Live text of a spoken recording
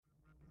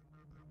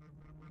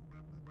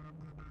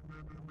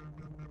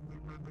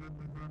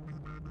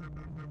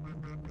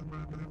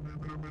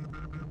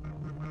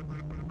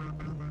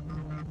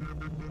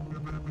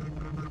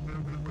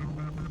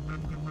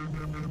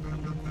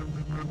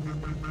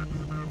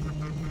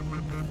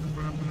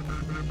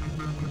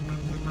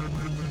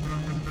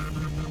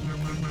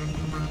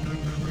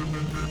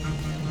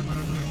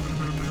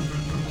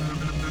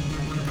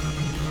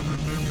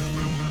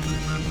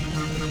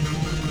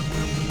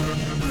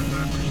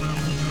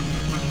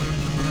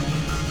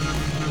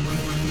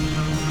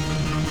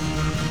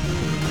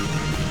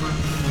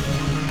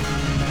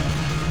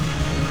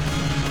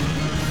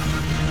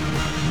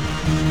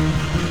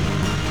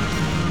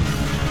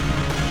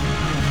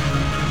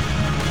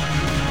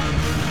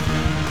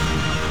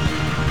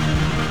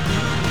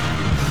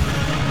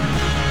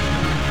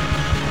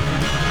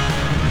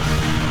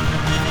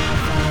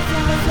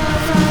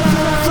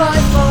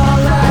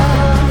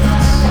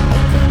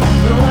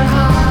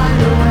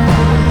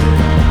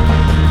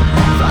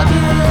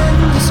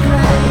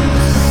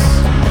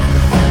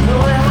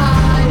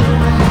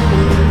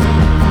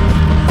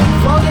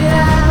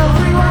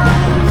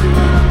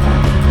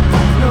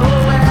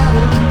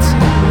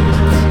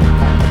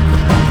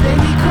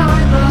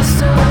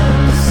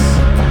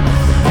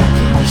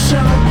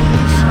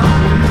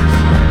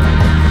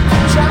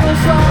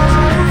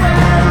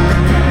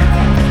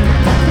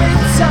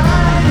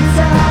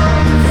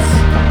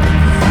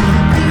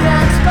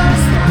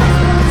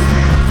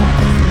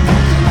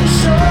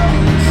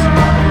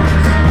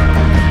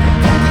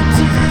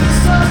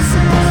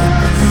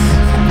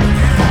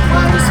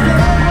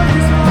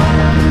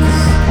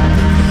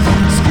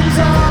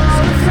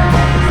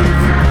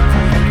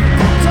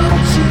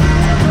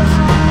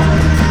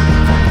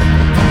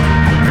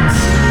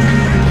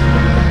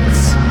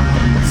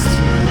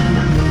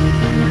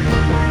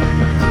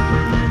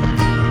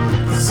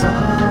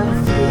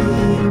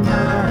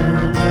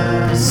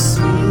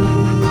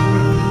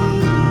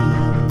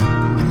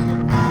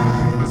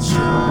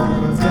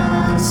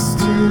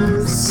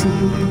see.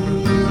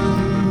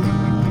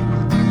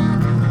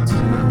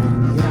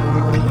 Turn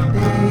your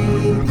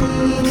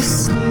baby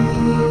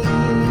sleep.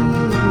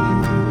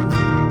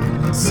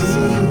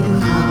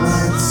 Sing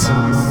heart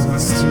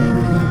songs to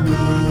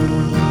me.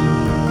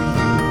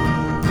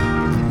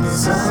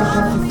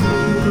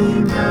 Softly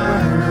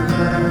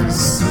murmur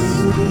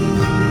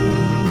sweet.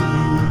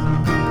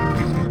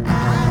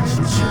 And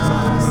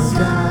trust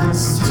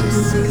us to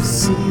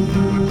see.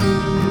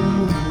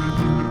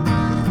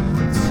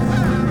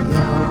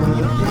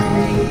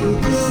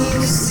 Baby,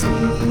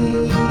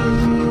 sleep.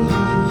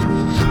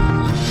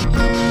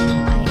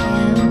 I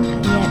am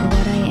yet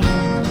what I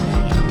am.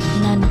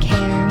 None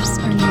cares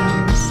or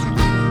knows.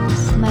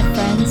 My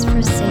friends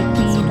forsake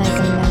me like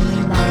a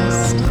memory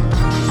lost.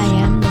 I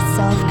am the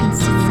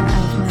self-consumer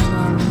of my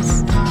woes.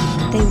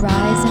 They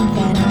rise and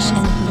vanish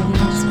in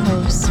oblivion's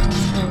host,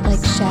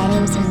 like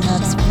shadows in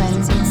love's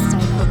frenzied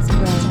stifled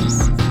throes.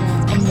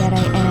 And yet I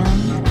am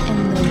and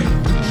live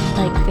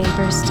like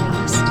vapors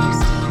tossed.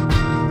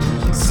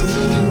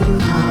 Sing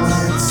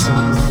heart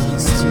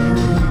songs to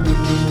me.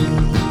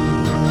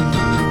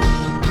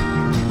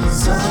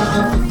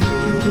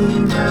 Softly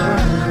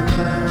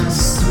murmur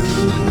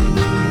sweet.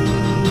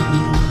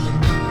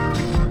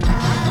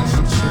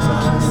 And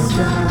trust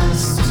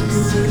us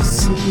to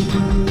see.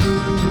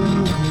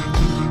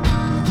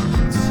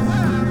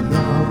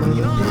 Turn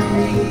your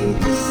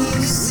baby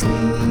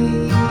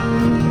sleep.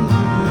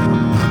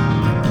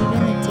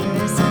 Even the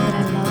dearest that I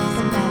love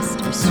the best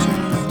are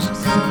strange.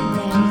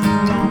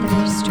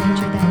 Rather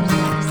stranger than the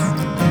rest.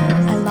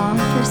 I long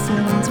for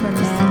scenes where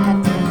man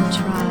hath been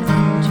trod,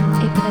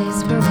 a place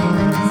where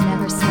woman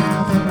never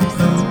smiled or wept.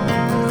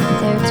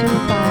 There to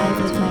abide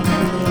with my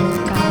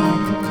Creator God,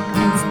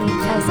 and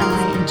sleep as I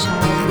in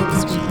childhood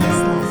sweetly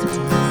slept,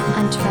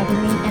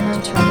 untroubling and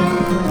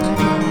untroubled where I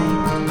lie,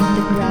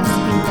 the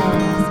grasping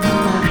bone and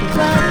not the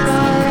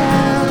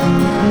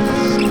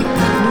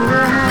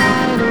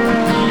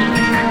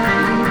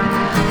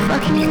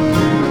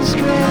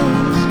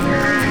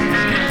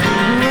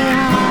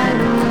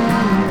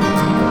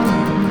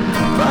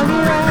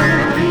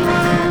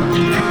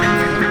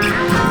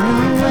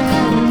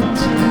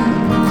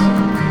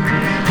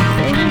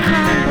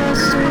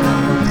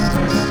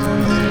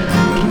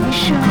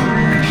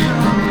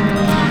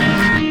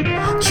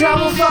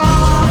Travel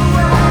far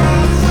away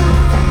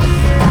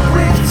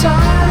with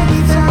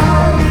tiny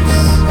toes.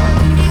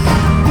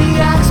 The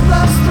axe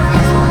plus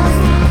three.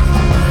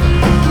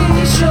 Can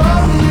you show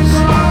me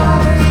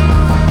more?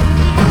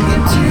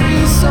 Empty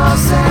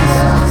resources.